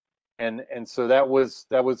 and so that was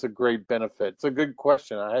a great benefit. It's a good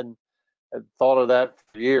question. I hadn't thought of that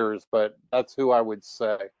for years, but that's who I would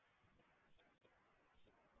say.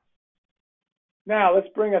 Now let's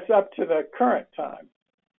bring us up to the current time.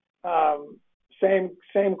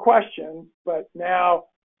 Same question, but now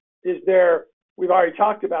we've already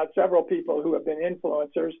talked about several people who have been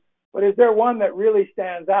influencers, but is there one that really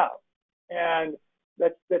stands out and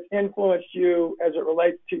that's influenced you as it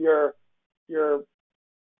relates to your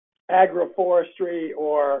agroforestry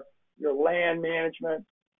or your land management,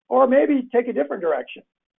 or maybe take a different direction,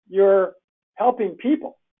 your helping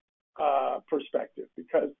people perspective,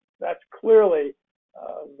 because that's clearly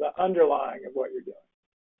the underlying of what you're doing?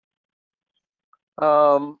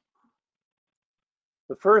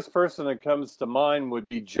 The first person that comes to mind would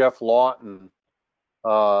be Jeff Lawton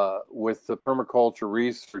with the Permaculture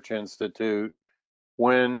Research Institute.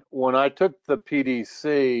 When I took the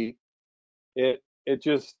PDC, it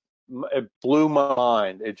blew my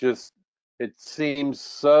mind. It seems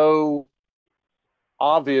so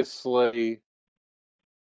obviously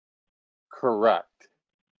correct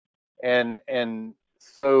and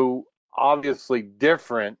so obviously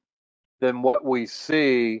different than what we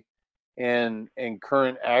see in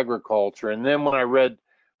current agriculture. And then when I read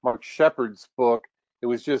Mark Shepard's book, it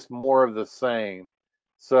was just more of the same.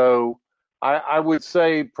 So I would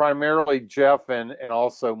say primarily Jeff and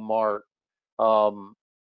also Mark. I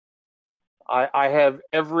have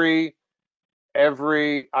I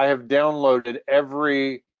have downloaded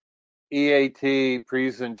every EAT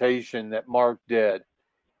presentation that Mark did,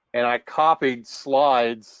 and I copied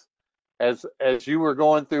slides as you were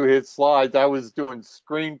going through his slides. I was doing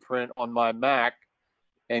screen print on my Mac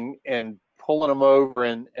and pulling them over,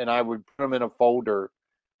 and I would put them in a folder.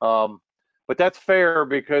 But that's fair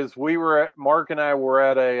because Mark and I were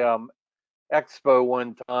at a expo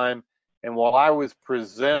one time, and while I was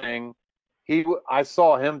presenting, I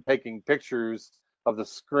saw him taking pictures of the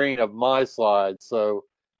screen of my slides. So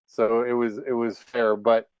it was fair.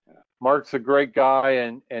 But Mark's a great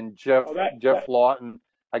guy, and Jeff Lawton.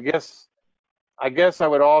 I guess I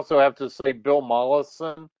would also have to say Bill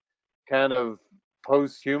Mollison, kind of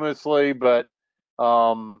posthumously, but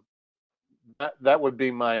that would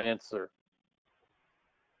be my answer.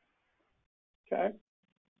 Okay.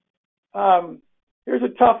 Here's a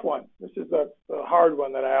tough one. This is the hard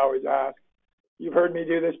one that I always ask. You've heard me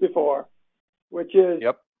do this before, which is,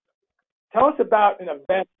 yep. Tell us about an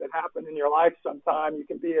event that happened in your life sometime. You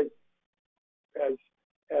can be as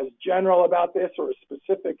general about this or as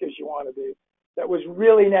specific as you want to be, that was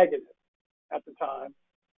really negative at the time.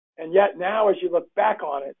 And yet now, as you look back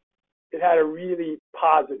on it, it had a really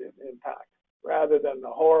positive impact rather than the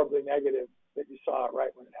horribly negative that you saw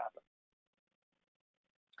right when it happened.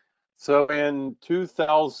 So in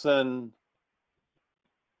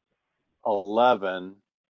 2011,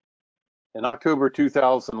 in October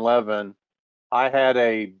 2011, I had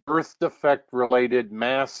a birth defect related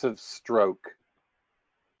massive stroke.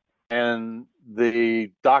 And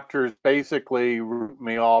the doctors basically wrote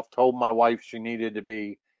me off, told my wife she needed to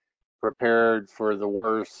be prepared for the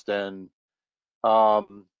worst. And, a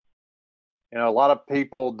lot of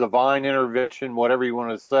people, divine intervention, whatever you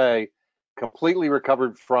want to say, completely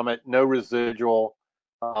recovered from it, no residual.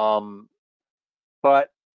 But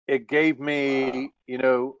it gave me,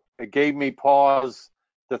 it gave me pause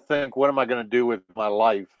to think, what am I going to do with my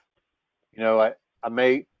life? I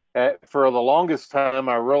may, for the longest time,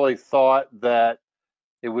 I really thought that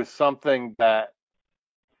it was something that,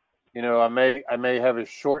 I may have a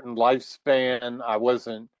shortened lifespan. I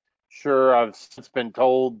wasn't sure. I've since been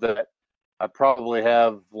told that I probably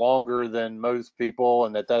have longer than most people,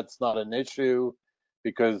 and that's not an issue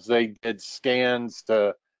because they did scans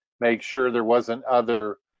to make sure there wasn't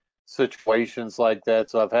other situations like that.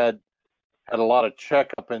 So I've had a lot of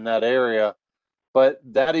checkup in that area. But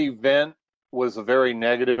that event was a very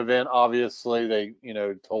negative event. Obviously, they,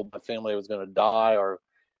 told my family I was going to die, or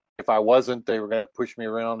if I wasn't, they were going to push me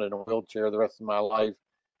around in a wheelchair the rest of my life.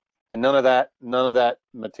 And none of that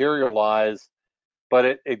materialized.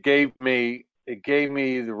 But it gave me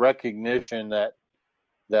the recognition that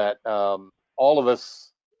for all of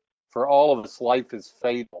us, life is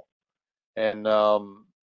fatal, and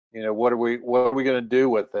what are we going to do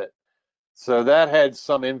with it? So that had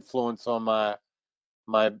some influence on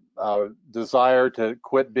my desire to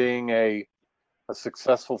quit being a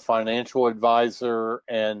successful financial advisor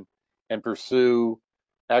and pursue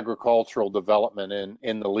agricultural development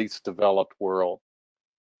in the least developed world.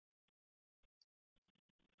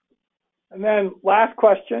 And then last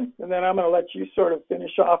question, and then I'm going to let you sort of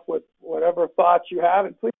finish off with whatever thoughts you have,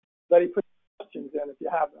 and please let you put questions in if you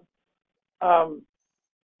have them.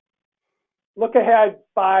 Look ahead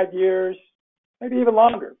 5 years, maybe even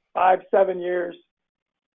longer, 5, 7 years,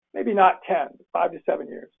 maybe not 10, 5 to 7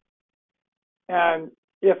 years. And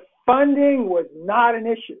if funding was not an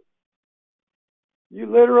issue, you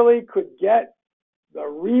literally could get the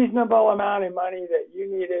reasonable amount of money that you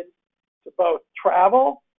needed to both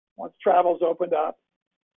travel, once travel's opened up,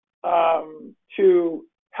 to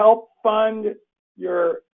help fund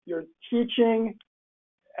your teaching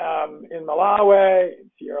in Malawi,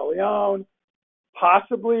 in Sierra Leone,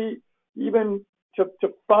 possibly even to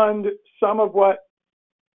fund some of what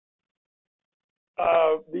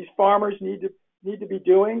these farmers need to be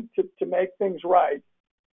doing to make things right.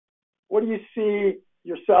 What do you see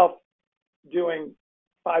yourself doing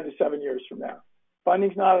 5 to 7 years from now?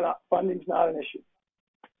 Funding's not an issue.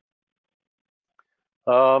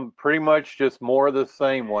 Pretty much just more of the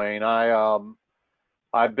same, Wayne.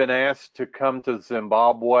 I've been asked to come to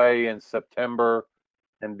Zimbabwe in September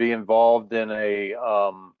and be involved in a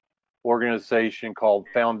organization called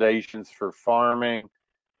Foundations for Farming.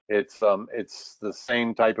 It's the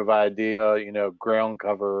same type of idea, ground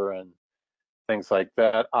cover and things like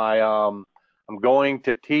that. I'm going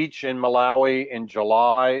to teach in Malawi in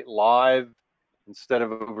July live instead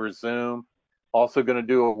of over Zoom. Also going to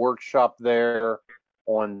do a workshop there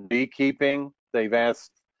on beekeeping. They've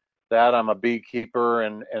asked that. I'm a beekeeper,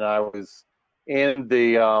 and I was in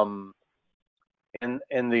the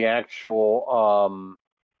in the actual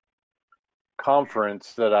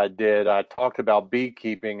conference that I did. I talked about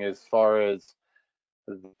beekeeping as far as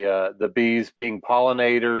the bees being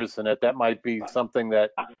pollinators, and that might be something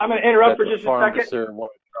that I'm going to interrupt for just a second.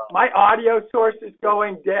 My audio source is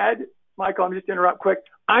going dead. Michael, I'm just interrupt quick.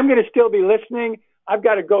 I'm going to still be listening. I've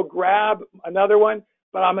got to go grab another one,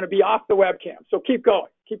 but I'm going to be off the webcam. So keep going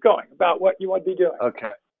about what you want to be doing.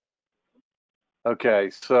 Okay.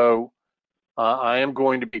 So I am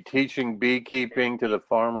going to be teaching beekeeping to the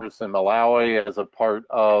farmers in Malawi as a part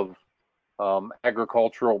of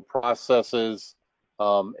agricultural processes.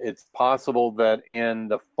 It's possible that in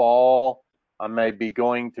the fall I may be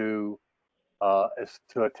going to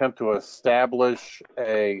attempt to establish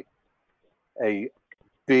an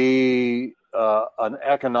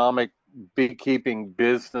economic beekeeping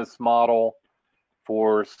business model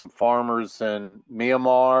for some farmers in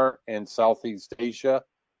Myanmar and Southeast Asia.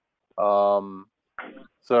 So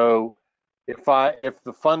if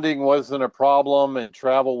the funding wasn't a problem and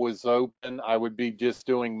travel was open, I would be just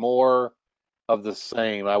doing more of the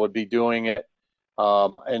same. I would be doing it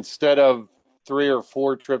instead of 3 or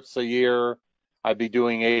 4 trips a year, I'd be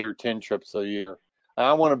doing 8 or 10 trips a year.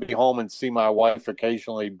 I want to be home and see my wife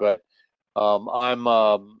occasionally, but I'm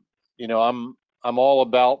all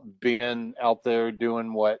about being out there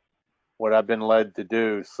doing what I've been led to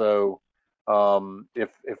do. So if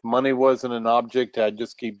money wasn't an object, I'd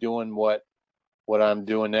just keep doing what I'm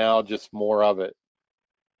doing now, just more of it.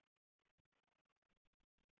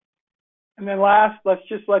 And then last, let's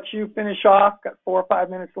just let you finish off. Got 4 or 5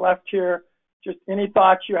 minutes left here. Just any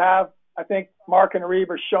thoughts you have. I think Mark and Arib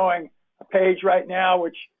are showing a page right now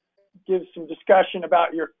which gives some discussion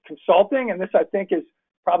about your consulting, and this I think is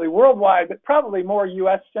probably worldwide, but probably more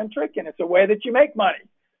U.S. centric, and it's a way that you make money.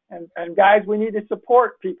 And guys, we need to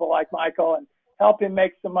support people like Michael and help him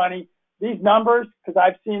make some money. These numbers, because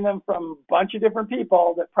I've seen them from a bunch of different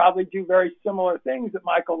people that probably do very similar things that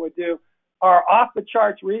Michael would do, are off the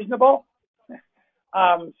charts reasonable.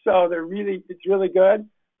 So it's really good.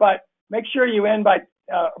 But make sure you end by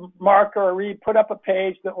Mark or Reed put up a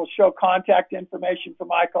page that will show contact information for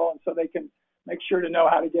Michael, and so they can make sure to know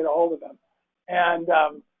how to get a hold of him. And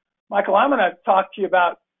Michael, I'm going to talk to you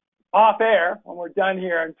about off air when we're done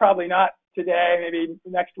here, and probably not today, maybe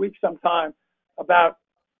next week sometime, about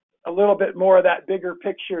a little bit more of that bigger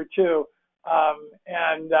picture too.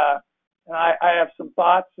 and I have some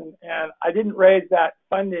thoughts, and I didn't raise that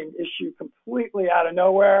funding issue completely out of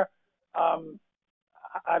nowhere.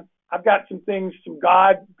 I've got some things, some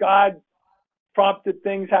God prompted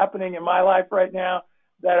things happening in my life right now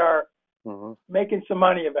that are making some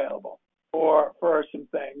money available for some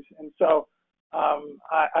things. And so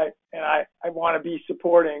I want to be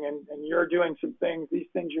supporting, and you're doing some things, these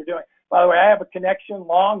things you're doing. By the way, I have a connection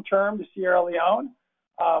long term to Sierra Leone.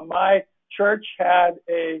 My church had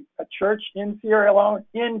a church in Sierra Leone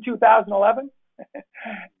in 2011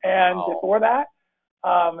 and before that.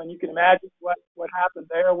 And you can imagine what happened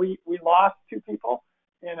there. We lost 2 people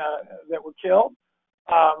that were killed,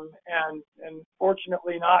 and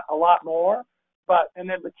fortunately not a lot more. And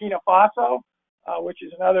then Burkina Faso, which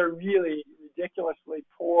is another really ridiculously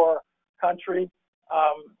poor country.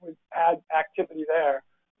 We've had activity there.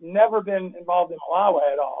 Never been involved in Malawi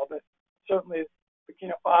at all, but certainly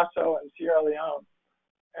Burkina Faso and Sierra Leone.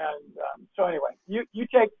 And so anyway, you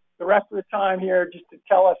take the rest of the time here just to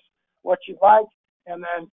tell us what you'd like. And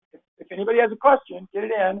then if anybody has a question, get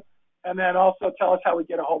it in, and then also tell us how we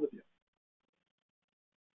get a hold of you.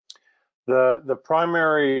 The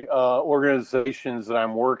primary organizations that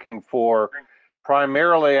I'm working for,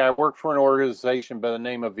 primarily I work for an organization by the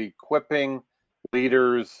name of Equipping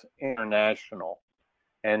Leaders International.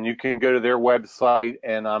 And you can go to their website,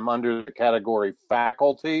 and I'm under the category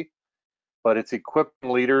faculty, but it's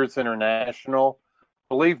Equipping Leaders International. I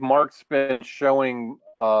believe Mark's been showing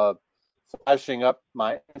flashing up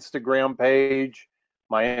my Instagram page.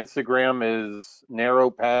 My Instagram is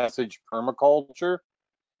Narrow Passage Permaculture,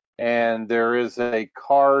 and there is a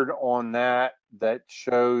card on that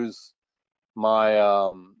shows my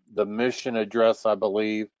the mission address, I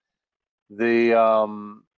believe.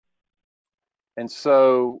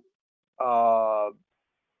 So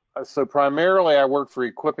primarily I work for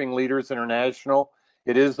Equipping Leaders International.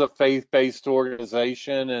 It is a faith-based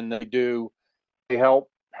organization, and they help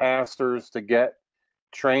pastors to get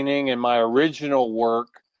training. And my original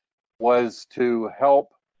work was to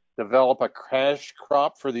help develop a cash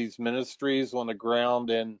crop for these ministries on the ground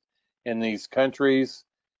in these countries.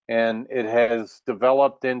 And it has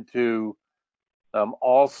developed into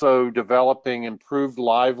also developing improved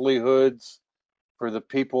livelihoods for the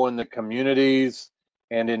people in the communities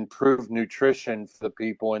and improved nutrition for the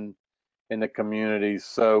people in the communities.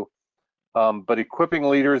 So, but Equipping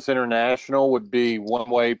Leaders International would be one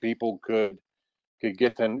way people could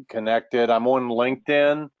get them connected. I'm on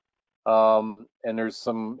LinkedIn, and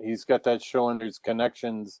he's got that showing there's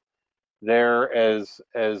connections there as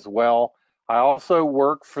well. I also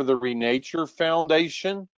work for the Renature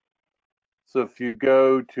Foundation. So if you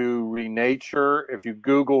go to Renature, if you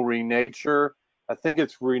Google Renature, I think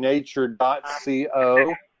it's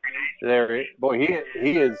renature.co. There, boy,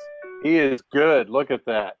 he is good. Look at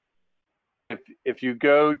that. If you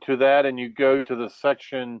go to that and you go to the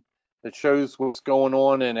section that shows what's going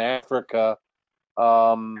on in Africa,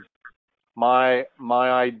 my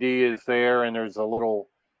ID is there, and there's a little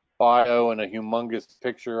bio and a humongous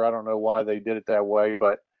picture. I don't know why they did it that way,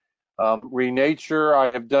 but Renature,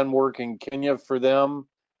 I have done work in Kenya for them,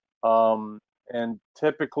 and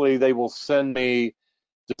typically they will send me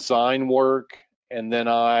design work, and then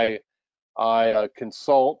I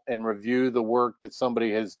consult and review the work that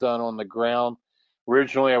somebody has done on the ground.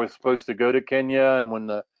 Originally, I was supposed to go to Kenya, and when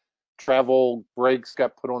the travel brakes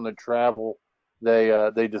got put on the travel,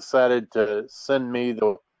 they decided to send me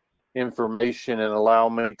the information and allow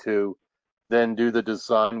me to then do the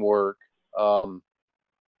design work.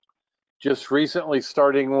 Just recently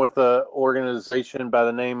starting with an organization by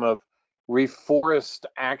the name of Reforest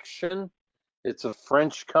Action. It's a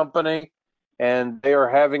French company, and they are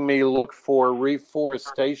having me look for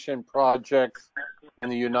reforestation projects in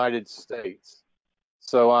the United States.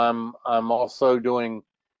 So I'm also doing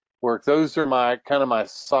work. Those are my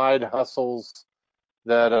side hustles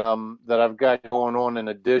that I've got going on in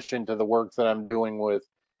addition to the work that I'm doing with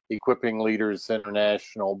Equipping Leaders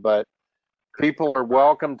International. But people are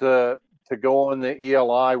welcome to go on the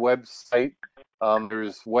ELI website.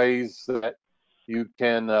 There's ways that you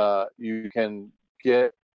can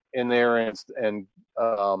get in there and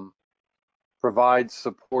provide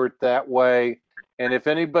support that way. And if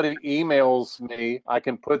anybody emails me, I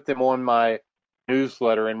can put them on my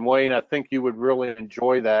newsletter. And Wayne, I think you would really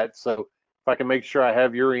enjoy that. So if I can make sure I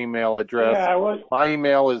have your email address. Yeah, my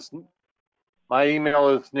email is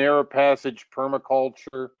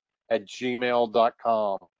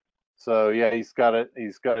narrowpassagepermaculture@gmail.com. So yeah, he's got it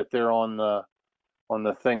there on the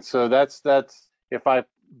thing. So that's if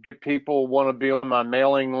people want to be on my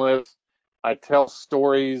mailing list, I tell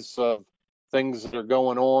stories of things that are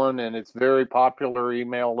going on, and it's very popular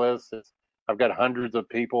email list. I've got hundreds of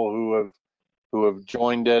people who have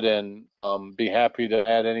joined it, and be happy to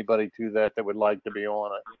add anybody to that would like to be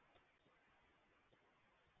on it.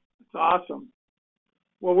 It's awesome.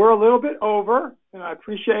 Well, we're a little bit over, and I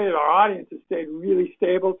appreciate it. Our audience has stayed really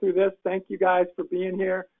stable through this. Thank you guys for being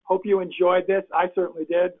here. Hope you enjoyed this. I certainly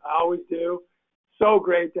did. I always do. So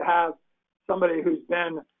great to have somebody who's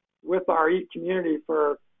been with our EAT community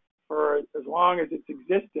for as long as it's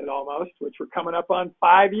existed almost, which we're coming up on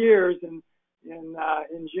 5 years in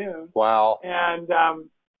June. Wow. And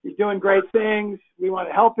he's doing great things. We want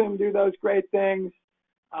to help him do those great things.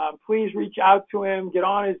 Please reach out to him. Get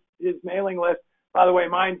on his mailing list. By the way,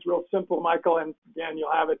 mine's real simple, Michael, and again,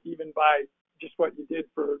 you'll have it even by just what you did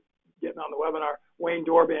for getting on the webinar,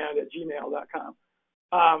 WayneDoorband@gmail.com.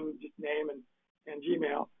 Just name and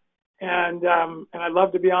Gmail. And I'd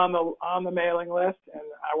love to be on the mailing list, and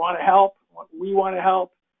I want to help. We want to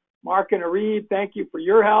help. Mark and Areed, thank you for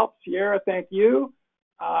your help. Sierra, thank you.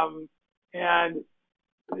 And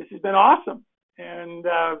this has been awesome. And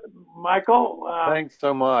Michael, thanks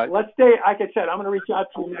so much. Let's stay. Like I said, I'm going to reach out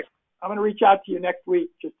to you next week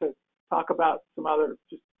just to talk about some other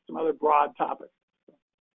broad topics.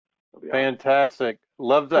 So fantastic. Awesome.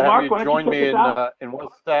 Love to have Mark, you join me in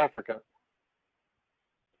West Africa.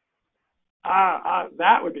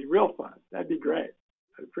 That would be real fun. That'd be great.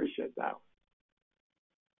 I'd appreciate that.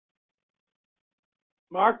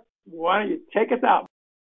 Mark, why don't you take us out?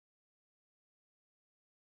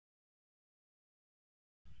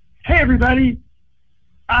 Hey, everybody.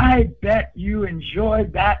 I bet you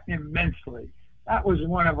enjoyed that immensely. That was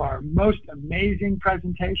one of our most amazing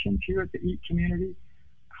presentations here at the EAT community.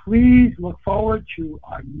 Please look forward to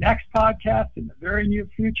our next podcast in the very near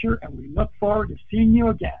future, and we look forward to seeing you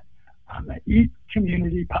again on the EAT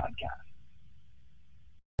Community Podcast.